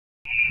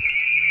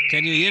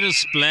Can you hear the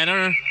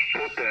splatter?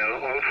 Hotel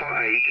Alpha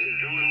 8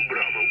 Zulu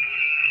Bravo.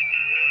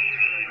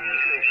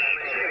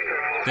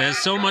 There's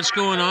so much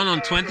going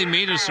on 20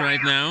 meters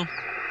right now.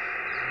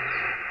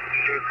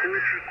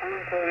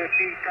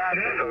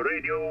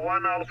 Radio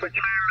 1 Alpha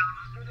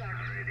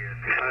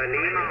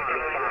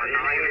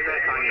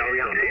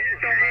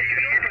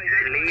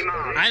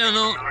I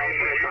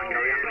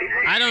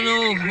don't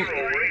know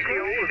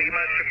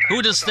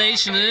who the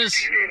station is,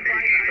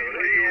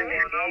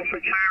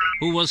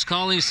 who was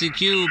calling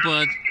CQ,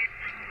 but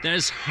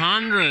there's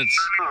hundreds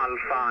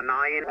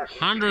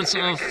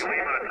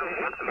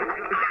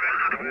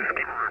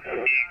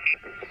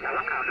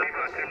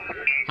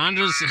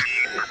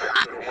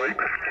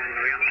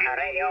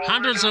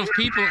of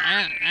people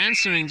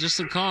answering just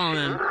to call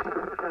in,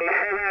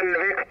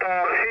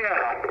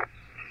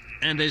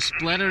 and they're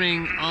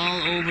splattering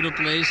all over the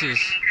places.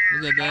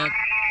 Look at that.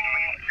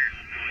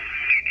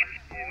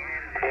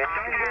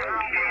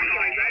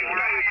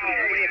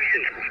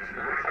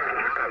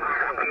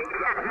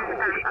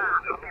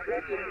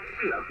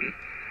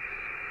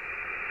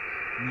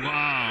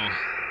 Wow.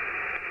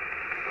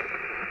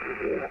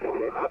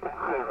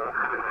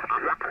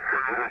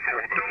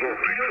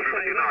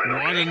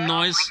 What a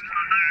noise.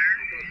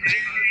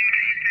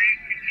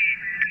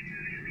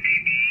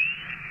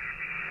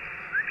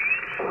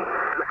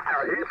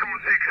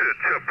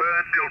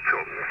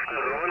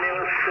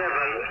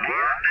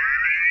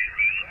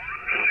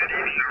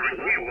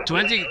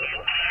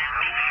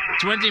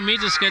 Twenty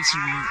meters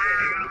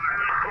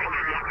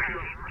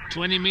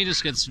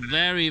gets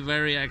very,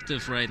 very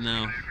active right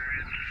now.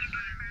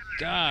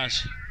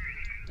 Gosh,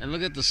 and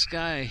look at the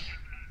sky.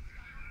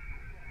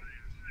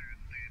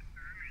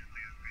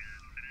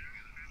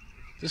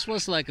 This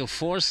was like a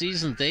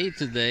four-season day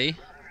today.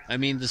 I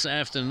mean, this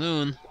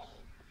afternoon.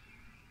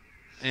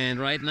 And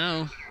right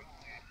now,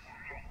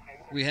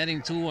 we're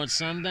heading towards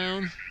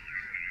sundown.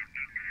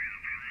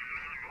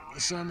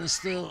 The sun is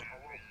still,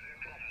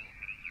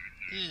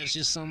 yeah, it's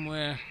just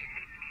somewhere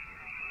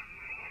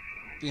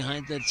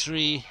behind that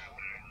tree.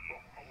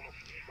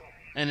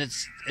 And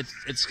it's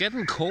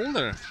getting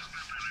colder.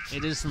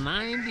 It is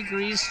 9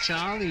 degrees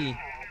Charlie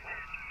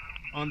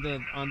on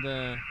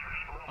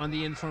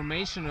the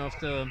information of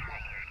the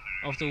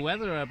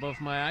weather app of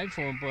my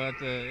iPhone, but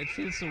it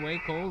feels way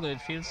colder.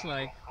 It feels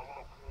like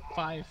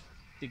 5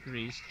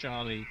 degrees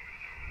Charlie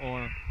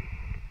or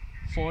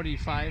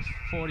 45,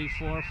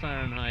 44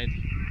 Fahrenheit.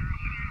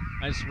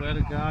 I swear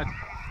to God.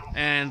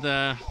 And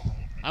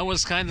I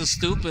was kind of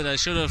stupid. I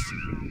should have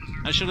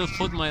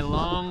put my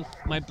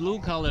blue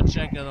collar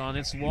jacket on.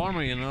 It's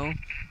warmer, you know,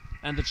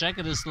 and the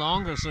jacket is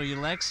longer, so your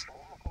legs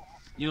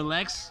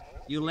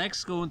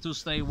going to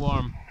stay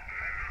warm.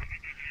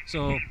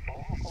 So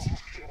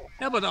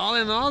yeah, but all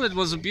in all, it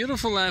was a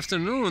beautiful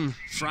afternoon.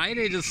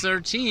 Friday the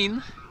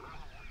 13th.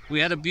 We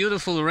had a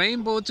beautiful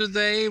rainbow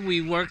today.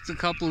 We worked a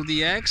couple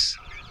DX,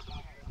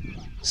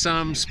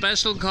 some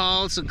special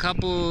calls,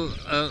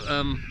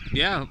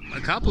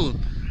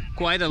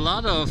 quite a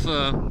lot of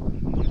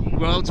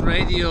World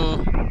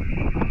Radio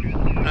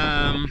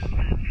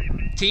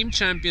team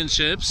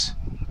championships,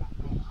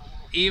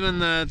 even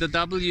the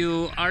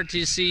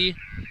WRTC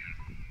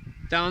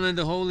down in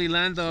the Holy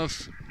Land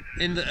of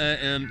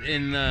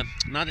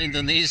not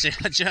Indonesia,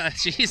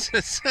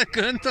 Jesus,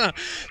 Günther,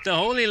 the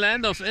Holy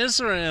Land of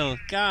Israel.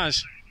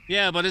 Gosh,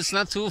 yeah, but it's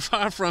not too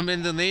far from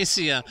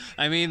Indonesia.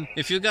 I mean,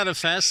 if you got a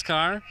fast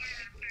car,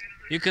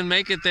 you can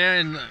make it there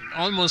in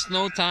almost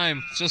no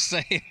time, just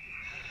say.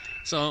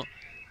 So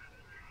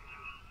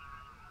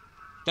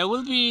there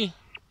will be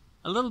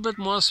a little bit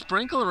more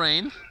sprinkle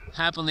rain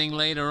happening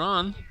later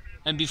on,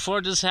 and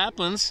before this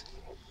happens,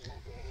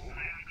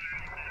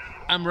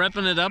 I'm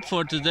wrapping it up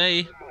for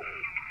today.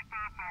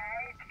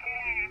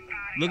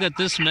 Look at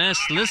this mess.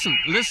 Listen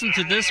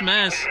to this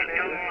mess.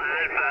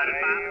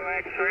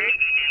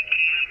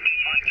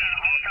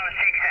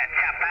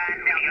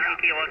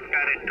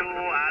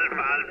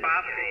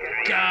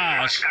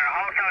 Gosh.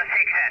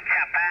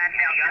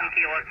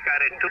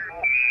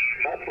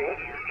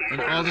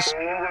 And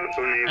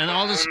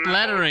all the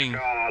splattering.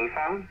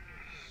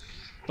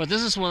 But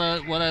this is what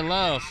I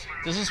love.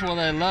 This is what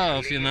I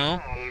love, you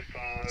know.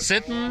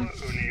 Sitting,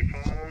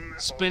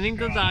 spinning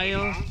the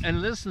dial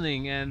and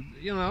listening, and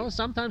you know,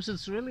 sometimes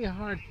it's really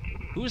hard.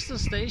 Who's the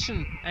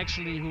station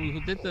actually who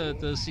did the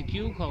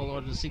CQ call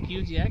or the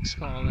CQDX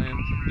call? And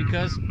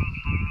because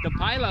the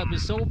pileup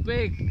is so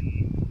big,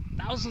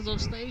 thousands of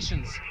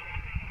stations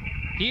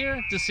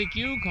hear the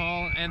CQ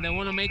call and they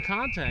want to make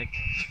contact.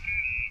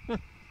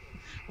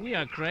 We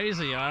are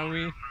crazy, are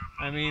we?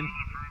 I mean,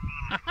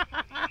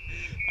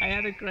 I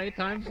had a great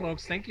time,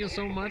 folks. Thank you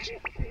so much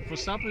for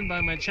stopping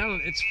by my channel.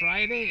 It's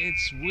Friday,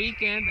 it's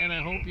weekend, and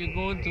I hope you're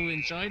going to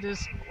enjoy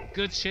this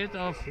good shit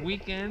of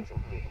weekend.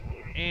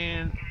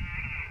 And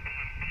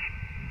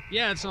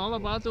yeah, it's all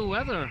about the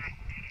weather.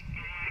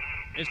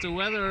 If the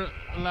weather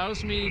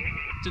allows me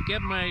to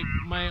get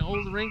my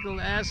old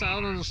wrinkled ass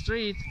out on the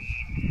street,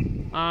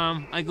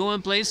 I go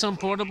and play some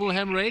portable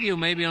ham radio,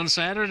 maybe on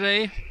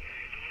Saturday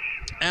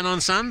and on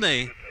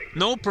Sunday.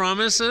 No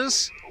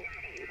promises,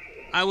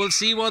 I will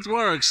see what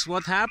works,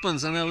 what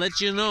happens, and I'll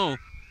let you know.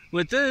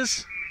 With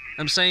this,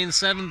 I'm saying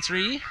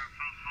 7-3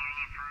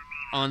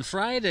 on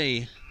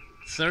Friday,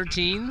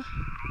 13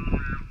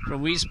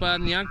 from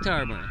Wiesbaden Yacht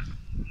Harbor,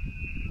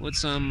 with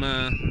some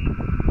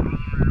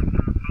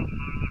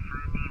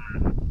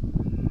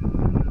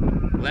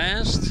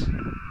last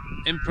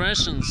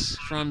impressions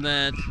from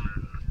that.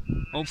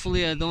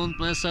 Hopefully I don't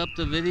mess up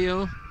the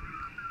video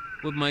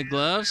with my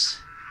gloves.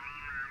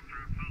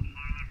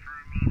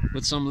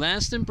 With some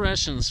last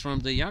impressions from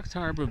the Yacht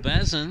Harbor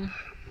Basin.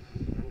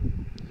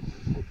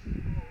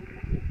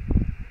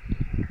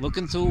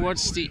 Looking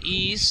towards the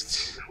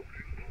east.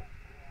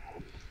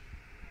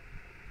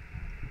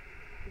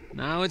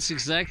 Now it's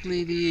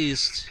exactly the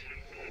east.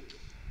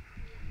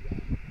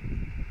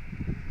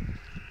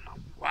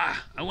 Wow,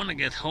 I want to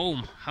get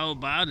home. How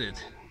about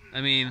it?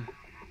 I mean,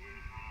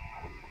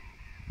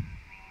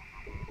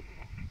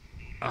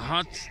 a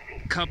hot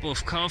cup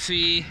of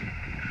coffee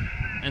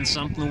and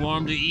something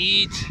warm to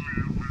eat.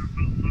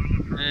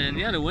 And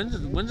yeah, the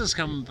winter's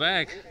coming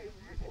back.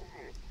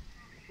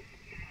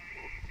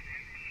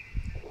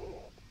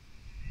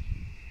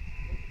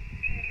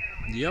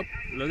 Yep,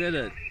 look at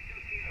it.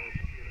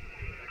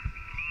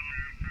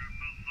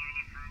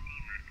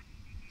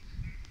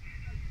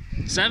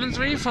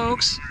 "7-3,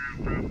 folks.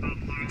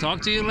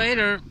 Talk to you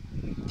later.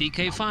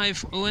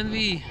 DK5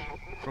 ONV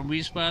from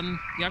Wiesbaden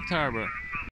Yacht Harbor.